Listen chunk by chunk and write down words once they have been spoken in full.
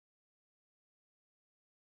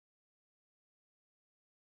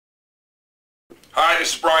Hi,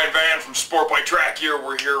 this is Brian Van from Sport Bike Track here.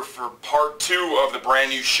 We're here for part 2 of the brand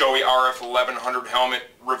new Shoei RF-1100 helmet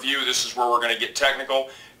review. This is where we're going to get technical,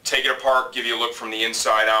 take it apart, give you a look from the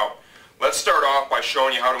inside out. Let's start off by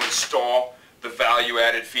showing you how to install the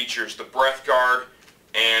value-added features, the breath guard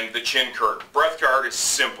and the chin curtain. Breath guard is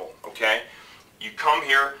simple, okay? You come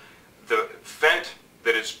here, the vent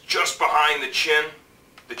that is just behind the chin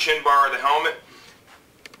bar of the helmet,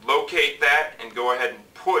 locate that and go ahead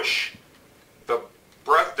and push the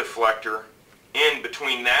breath deflector in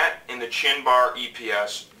between that and the chin bar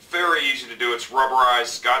EPS. Very easy to do. It's rubberized,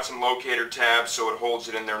 it's got some locator tabs so it holds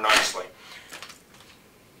it in there nicely.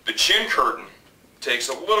 The chin curtain takes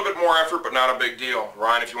a little bit more effort, but not a big deal.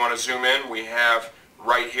 Ryan, if you want to zoom in, we have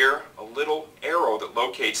right here a little arrow that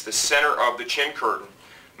locates the center of the chin curtain.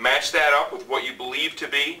 Match that up with what you believe to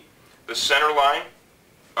be the center line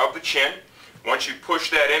of the chin. Once you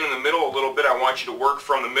push that in the middle a little bit, I want you to work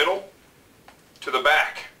from the middle to the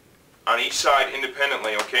back on each side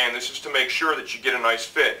independently, okay? And this is to make sure that you get a nice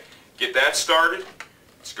fit. Get that started.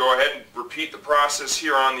 Let's go ahead and repeat the process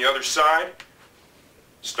here on the other side.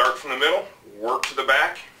 Start from the middle, work to the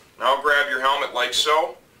back. Now grab your helmet like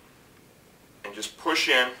so and just push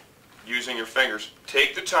in using your fingers.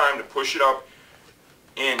 Take the time to push it up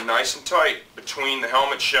in nice and tight between the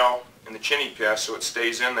helmet shell and the chin EPS so it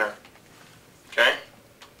stays in there. Okay?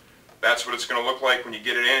 That's what it's going to look like when you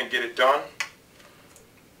get it in and get it done.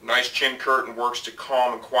 Nice chin curtain works to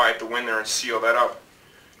calm and quiet the wind there and seal that up.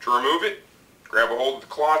 To remove it, grab a hold of the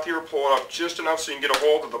cloth here, pull it up just enough so you can get a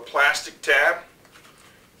hold of the plastic tab.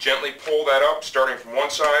 Gently pull that up, starting from one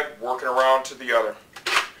side, working around to the other.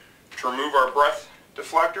 To remove our breath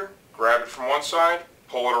deflector, grab it from one side,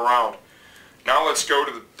 pull it around. Now let's go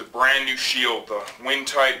to the brand new shield, the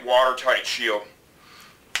wind-tight, watertight shield.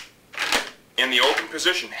 In the open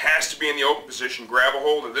position, has to be in the open position, grab a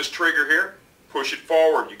hold of this trigger here, push it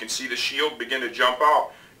forward. You can see the shield begin to jump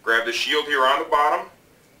out. Grab the shield here on the bottom,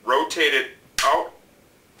 rotate it out,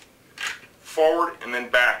 forward, and then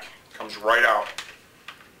back. Comes right out.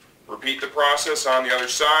 Repeat the process on the other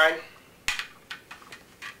side.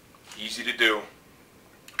 Easy to do.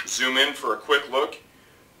 Zoom in for a quick look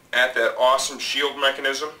at that awesome shield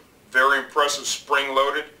mechanism. Very impressive,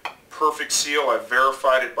 spring-loaded, perfect seal. I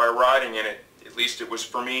verified it by riding in it. At least it was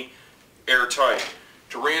for me airtight.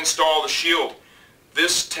 To reinstall the shield,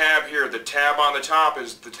 this tab here, the tab on the top,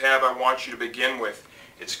 is the tab I want you to begin with.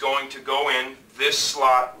 It's going to go in this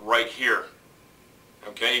slot right here.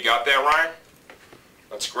 Okay, you got that, Ryan?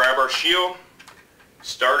 Let's grab our shield,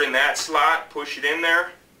 start in that slot, push it in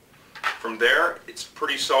there. From there, it's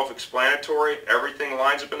pretty self-explanatory. Everything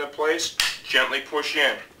lines up into place. Gently push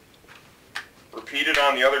in. Repeat it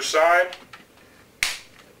on the other side.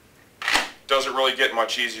 Doesn't really get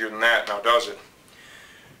much easier than that now, does it?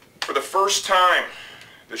 For the first time,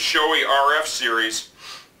 the Shoei RF series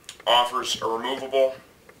offers a removable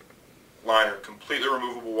liner, completely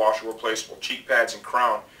removable, washable, replaceable, cheek pads and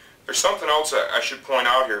crown. There's something else I should point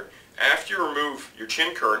out here. After you remove your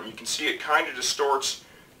chin curtain, you can see it kind of distorts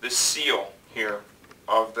this seal here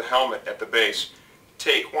of the helmet at the base.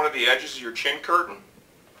 Take one of the edges of your chin curtain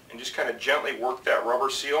and just kind of gently work that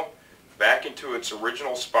rubber seal back into its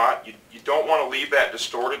original spot. You don't want to leave that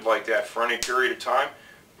distorted like that for any period of time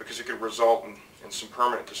because it could result in some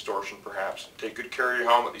permanent distortion perhaps. Take good care of your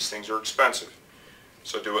helmet. These things are expensive.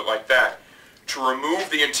 So do it like that. To remove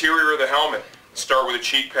the interior of the helmet, start with the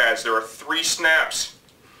cheek pads. There are 3 snaps.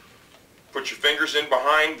 Put your fingers in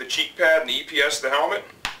behind the cheek pad and the EPS of the helmet.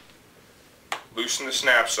 Loosen the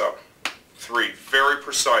snaps up. 3. Very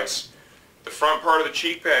precise. The front part of the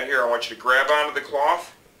cheek pad here, I want you to grab onto the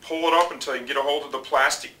cloth, pull it up until you can get a hold of the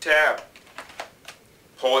plastic tab.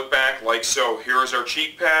 Pull it back like so. Here is our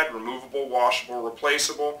cheek pad, removable, washable,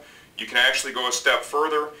 replaceable. You can actually go a step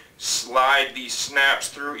further, slide these snaps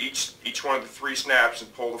through each one of the 3 snaps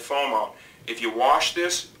and pull the foam out. If you wash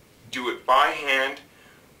this, do it by hand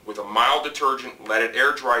with a mild detergent, let it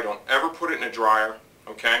air dry, don't ever put it in a dryer,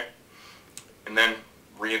 okay? And then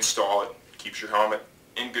reinstall it. Keeps your helmet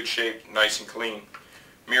in good shape, nice and clean.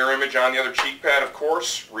 Mirror image on the other cheek pad, of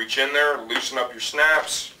course. Reach in there, loosen up your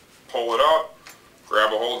snaps, pull it up,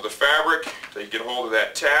 grab a hold of the fabric until you get a hold of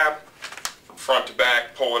that tab. From front to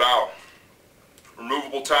back, pull it out.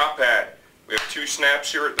 Removable top pad. We have 2 snaps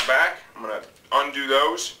here at the back. I'm going to undo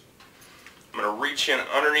those. I'm going to reach in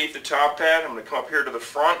underneath the top pad. I'm going to come up here to the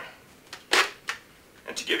front.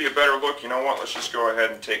 And to give you a better look, you know what, let's just go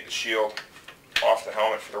ahead and take the shield off the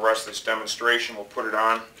helmet for the rest of this demonstration. We'll put it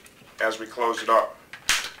on as we close it up.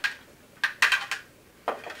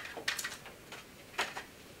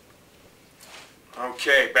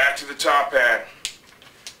 Okay, back to the top pad.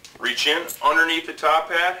 Reach in underneath the top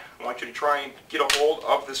pad. I want you to try and get a hold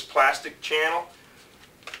of this plastic channel.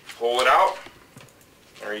 Pull it out.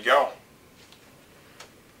 There you go.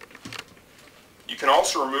 You can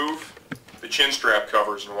also remove the chin strap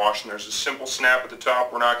covers and wash them. There's a simple snap at the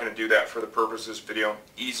top. We're not going to do that for the purpose of this video.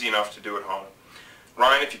 Easy enough to do at home.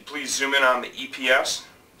 Ryan, if you please zoom in on the EPS.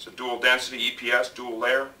 It's a dual density EPS, dual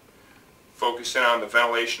layer. Focus in on the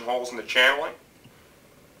ventilation holes in the channeling.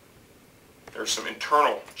 There's some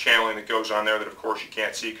internal channeling that goes on there that of course you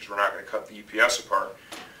can't see because we're not going to cut the EPS apart.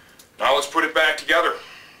 Now let's put it back together.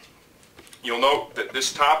 You'll note that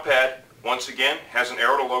this top pad, once again, has an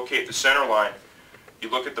arrow to locate the center line. You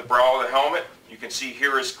look at the brow of the helmet, you can see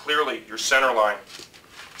here is clearly your center line.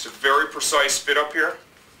 It's a very precise fit up here.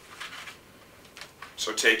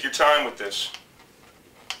 So take your time with this.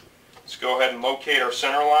 Let's go ahead and locate our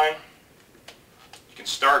center line. You can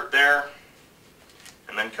start there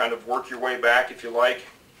and then kind of work your way back if you like.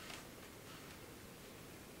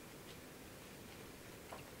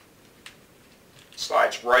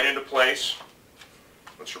 Slides right into place.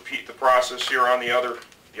 Let's repeat the process here on the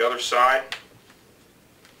other side.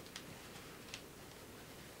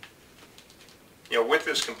 You know, with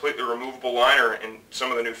this completely removable liner and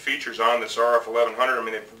some of the new features on this RF-1100, I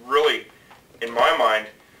mean, they've really, in my mind,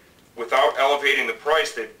 without elevating the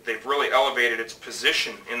price, they've really elevated its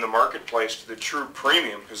position in the marketplace to the true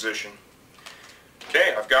premium position.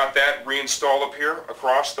 Okay, I've got that reinstalled up here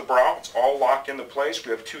across the brow. It's all locked into place.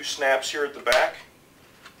 We have two snaps here at the back.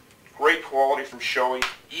 Great quality from Shoei,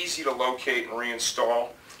 easy to locate and reinstall.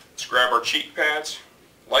 Let's grab our cheek pads,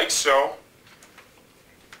 like so.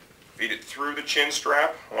 Feed it through the chin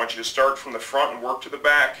strap. I want you to start from the front and work to the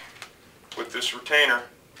back with this retainer.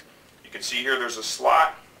 You can see here there's a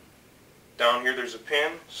slot. Down here there's a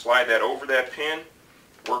pin. Slide that over that pin.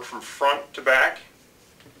 Work from front to back.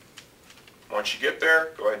 Once you get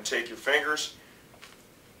there, go ahead and take your fingers.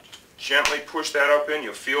 Gently push that up in.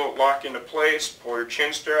 You'll feel it lock into place. Pull your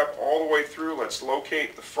chin strap all the way through. Let's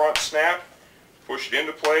locate the front snap. Push it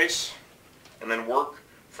into place. And then work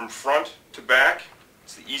from front to back.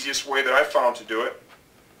 It's the easiest way that I found to do it.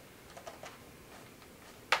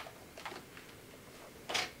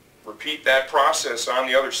 Repeat that process on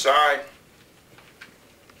the other side.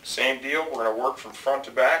 Same deal, we're going to work from front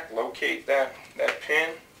to back, locate that pin.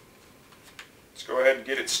 Let's go ahead and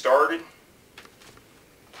get it started.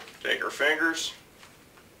 Take our fingers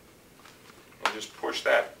and just push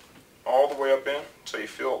that all the way up in so you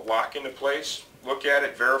feel it lock into place. Look at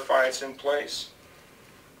it, verify it's in place.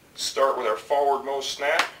 Start with our forwardmost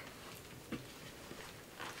snap.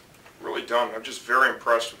 Really done. I'm just very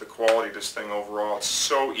impressed with the quality of this thing overall. It's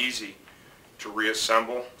so easy to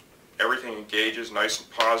reassemble. Everything engages nice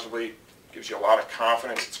and positively. Gives you a lot of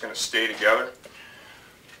confidence it's going to stay together.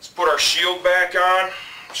 Let's put our shield back on.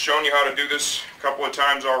 I've shown you how to do this a couple of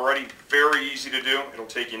times already. Very easy to do. It'll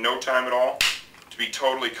take you no time at all to be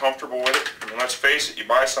totally comfortable with it. I mean, let's face it, you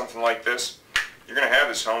buy something like this, you're going to have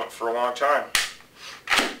this helmet for a long time.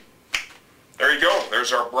 There you go.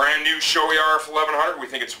 There's our brand new Shoei RF-1100. We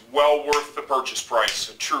think it's well worth the purchase price.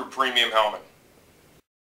 A true premium helmet.